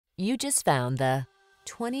You just found the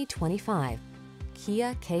 2025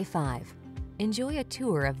 Kia K5. Enjoy a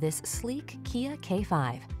tour of this sleek Kia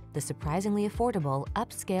K5, the surprisingly affordable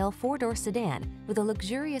upscale four-door sedan with a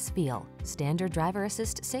luxurious feel, standard driver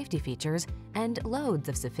assist safety features, and loads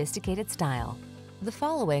of sophisticated style. The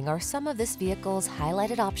following are some of this vehicle's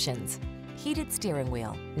highlighted options: heated steering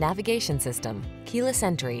wheel, navigation system, keyless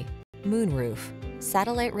entry, moonroof,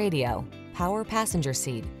 satellite radio, power passenger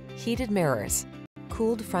seat, heated mirrors,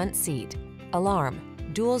 cooled front seat, alarm,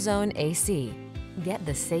 dual zone AC. Get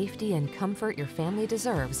the safety and comfort your family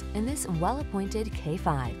deserves in this well-appointed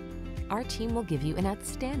K5. Our team will give you an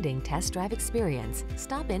outstanding test drive experience.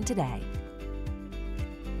 Stop in today.